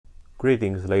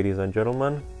Greetings ladies and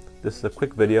gentlemen, this is a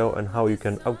quick video on how you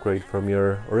can upgrade from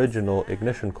your original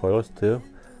ignition coils to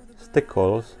stick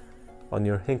coils on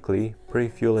your Hinckley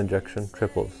pre-fuel injection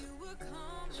triples.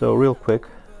 So real quick,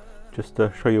 just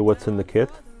to show you what's in the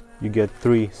kit, you get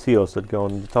 3 seals that go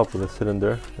on the top of the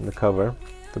cylinder and the cover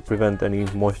to prevent any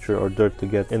moisture or dirt to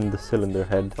get in the cylinder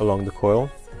head along the coil.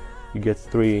 You get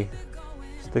 3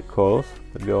 stick coils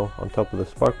that go on top of the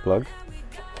spark plug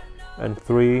and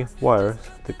 3 wires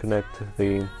to connect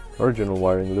the original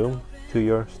wiring loom to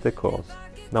your stick coils.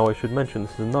 Now I should mention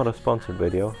this is not a sponsored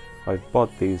video. I've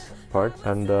bought these parts,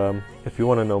 and if you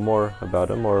want to know more about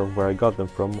them or where I got them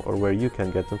from or where you can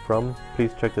get them from,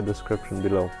 please check the description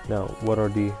below. Now, what are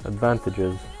the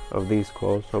advantages of these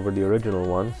coils over the original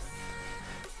ones?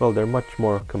 Well, they're much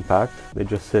more compact. They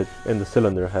just sit in the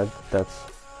cylinder head. That's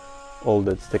all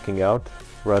that's sticking out,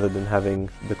 rather than having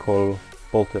the coil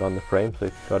bolted on the frame. So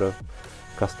if you've got a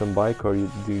custom bike or you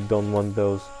don't want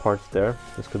those parts there,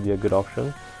 this could be a good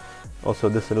option. Also,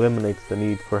 this eliminates the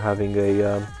need for having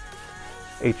a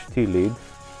HT lead,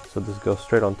 so this goes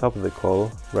straight on top of the coil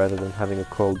rather than having a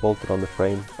coil bolted on the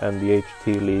frame and the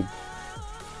HT lead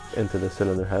into the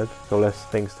cylinder head, so less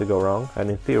things to go wrong,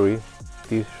 and in theory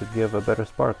these should give a better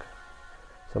spark,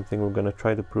 something we're going to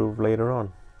try to prove later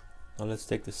on. Now let's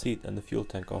take the seat and the fuel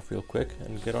tank off real quick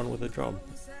and get on with the job.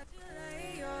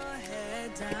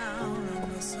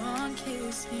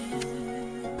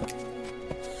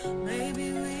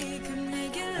 Maybe we can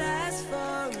make it last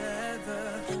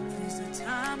forever. Please the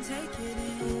time, take it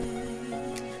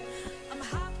in.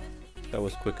 That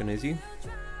was quick and easy.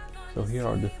 So here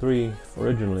are the 3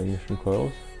 original ignition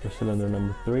coils for cylinder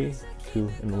number 3, 2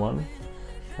 and 1.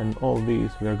 And all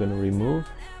these we are going to remove.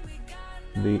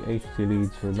 The HT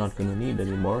leads we're not going to need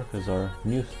anymore because our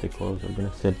new stick coils are going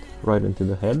to sit right into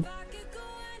the head.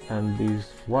 And these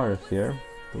wires here,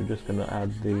 we're just going to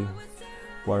add the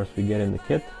wires we get in the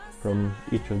kit from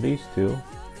each of these 2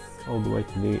 all the way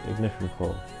to the ignition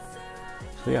coil.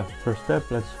 So yeah, first step,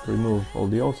 let's remove all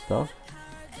the old stuff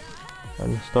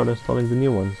and start installing the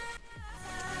new ones.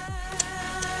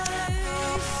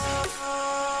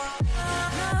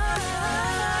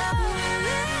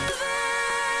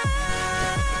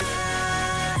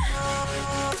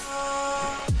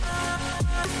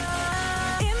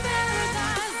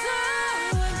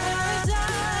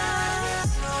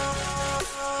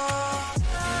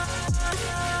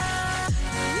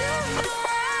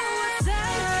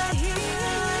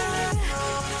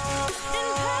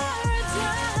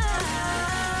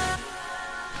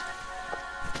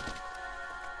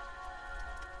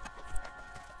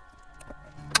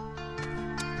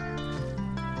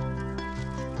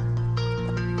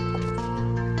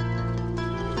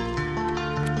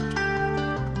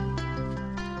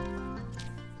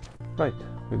 Right,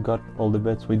 we've got all the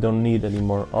bits we don't need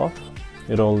anymore off.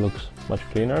 It all looks much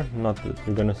cleaner. Not that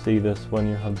you're gonna see this when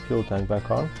you have the fuel tank back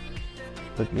on,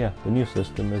 but yeah, the new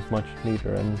system is much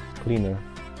neater and cleaner.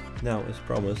 Now, as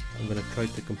promised, I'm gonna try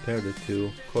to compare the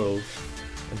 2 coils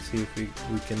and see if we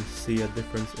can see a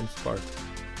difference in spark.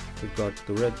 We've got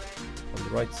the red on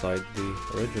the right side, the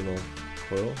original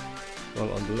coil,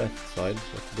 while on the left side,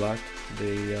 that's black,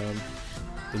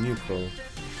 the new coil.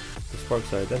 The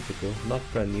sparks are identical, not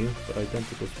brand new, but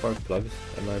identical spark plugs,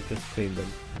 and I've just cleaned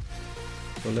them.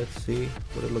 So let's see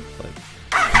what it looks like.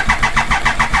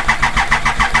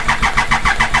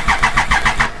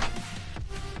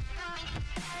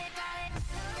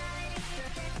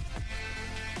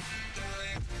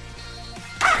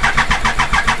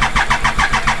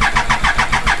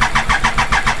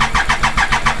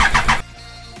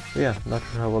 So yeah, not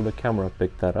sure how well the camera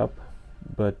picked that up,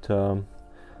 but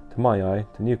to my eye,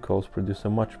 the new coils produce a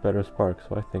much better spark,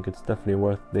 so I think it's definitely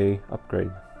worth the upgrade.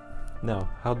 Now,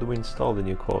 how do we install the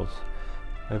new coils?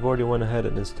 I've already went ahead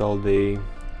and installed the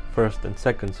first and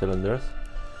second cylinders,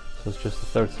 so it's just the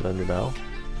third cylinder now.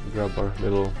 We grab our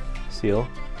little seal,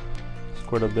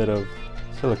 squirt a bit of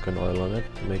silicone oil on it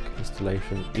to make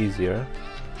installation easier,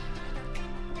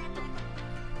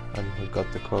 and we've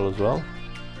got the coil as well.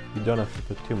 You don't have to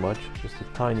put too much, just a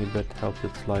tiny bit helps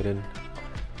it slide in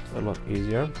a lot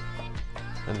easier,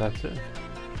 and that's it.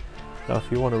 Now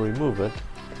if you want to remove it,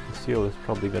 the seal is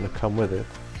probably going to come with it,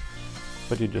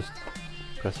 but you just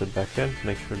press it back in,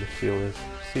 make sure the seal is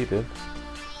seated,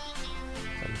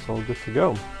 and it's all good to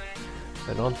go.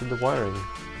 And on to the wiring.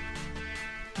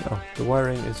 Now the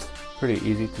wiring is pretty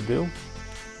easy to do.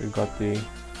 We've got the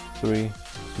 3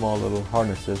 small little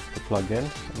harnesses to plug in,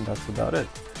 and that's about it.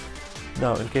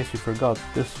 Now, in case you forgot,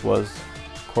 this was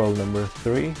coil number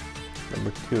 3,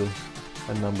 number 2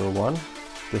 and number 1.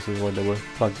 This is where they were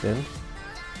plugged in.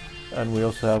 And we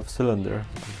also have cylinder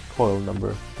coil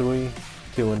number 3,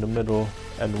 2 in the middle,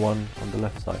 and 1 on the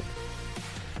left side.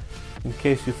 In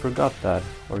case you forgot that,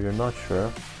 or you're not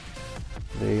sure,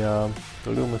 the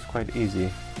loom is quite easy.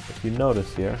 If you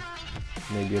notice here,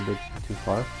 maybe a bit too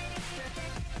far,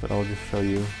 but I'll just show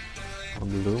you on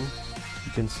the loom.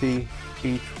 You can see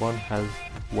each one has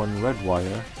one red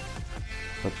wire,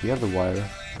 but the other wire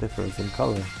differs in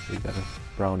color. You got a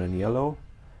brown and yellow,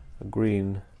 a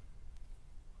green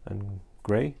and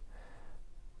gray,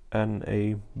 and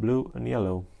a blue and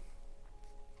yellow.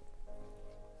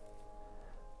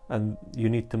 And you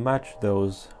need to match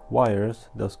those wires,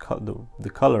 the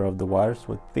color of the wires,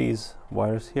 with these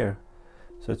wires here.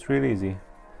 So it's really easy.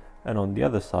 And on the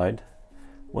other side,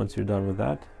 once you're done with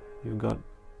that, you've got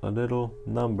a little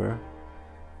number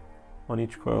on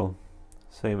each coil,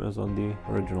 same as on the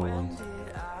original ones.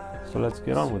 So let's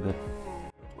get on with it.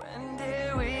 When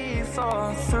did we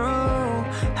fall through?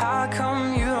 How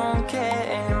come you don't care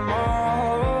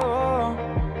anymore?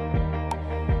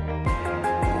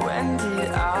 When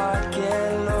did I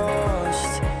get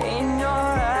lost in your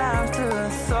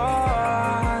afterthoughts?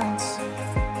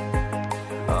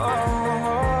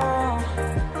 Oh,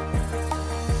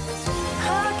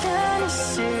 how can you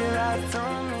see right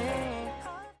through me?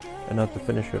 And now to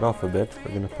finish it off a bit,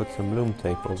 we're going to put some loom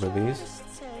tape over these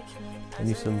and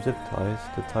use some zip ties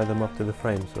to tie them up to the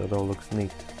frame so it all looks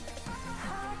neat.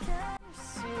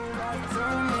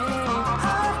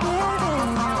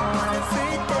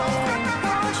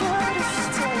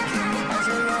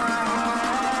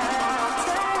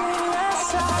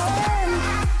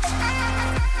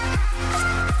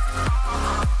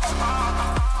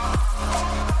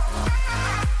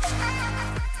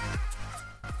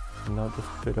 And now just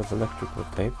a bit of electrical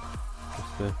tape,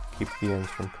 just to keep the ends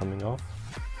from coming off.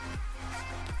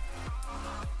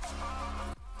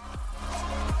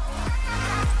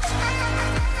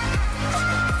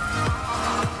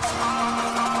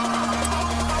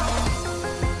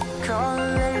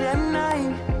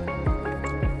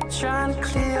 Trying to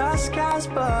clear our skies,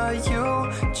 but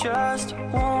you just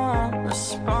won't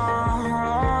respond.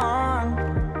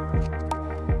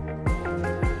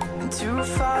 And too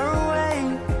far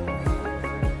away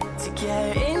to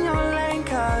get in your lane,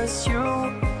 'cause you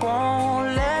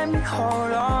won't let me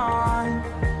hold on.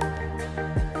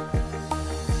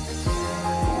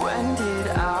 When did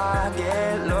I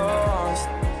get lost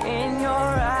in your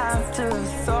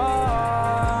afterthoughts?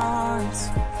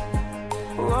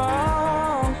 Whoa.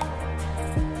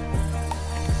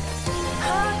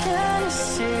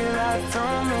 See right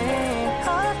through me.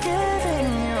 I've given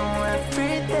you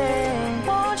everything.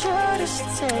 Won't you just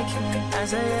take me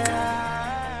as I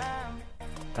am?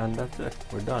 And that's it,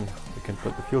 we're done. We can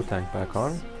put the fuel tank back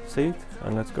on, seat,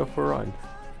 and let's go for a ride.